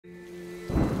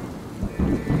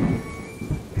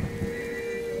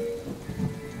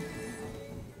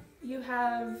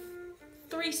have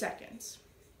 3 seconds.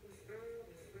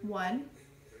 1,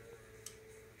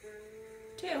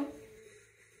 2.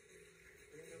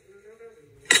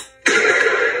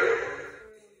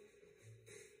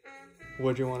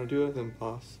 What do you want to do with him,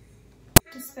 boss?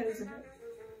 Dispose of it.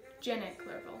 Janet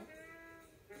Clerval.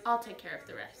 I'll take care of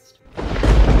the rest.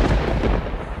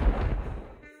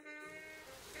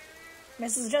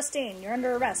 Mrs. Justine, you're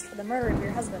under arrest for the murder of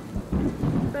your husband.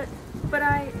 But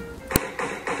I...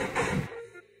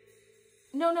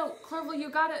 No, Clerval, you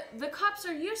gotta... The cops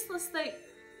are useless, they...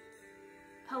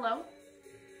 Hello?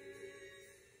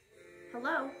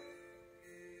 Hello?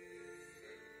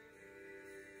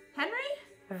 Henry?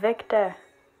 Victor,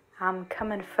 I'm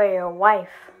coming for your wife.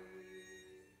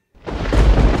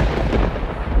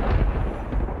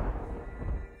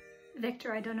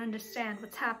 Victor, I don't understand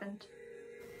what's happened.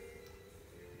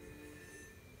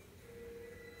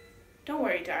 Don't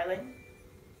worry, darling.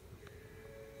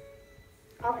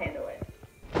 I'll handle it.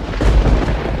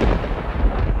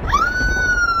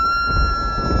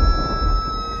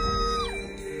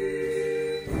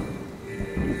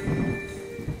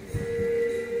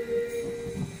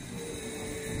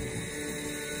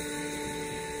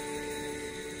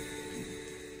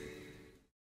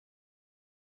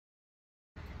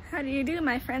 How do you do,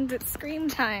 my friends? It's scream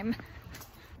time.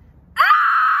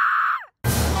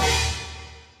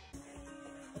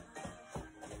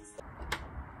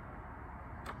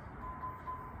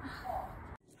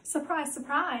 Surprise,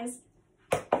 surprise.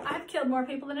 I've killed more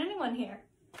people than anyone here.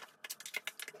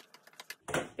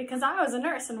 Because I was a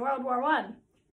nurse in World War I.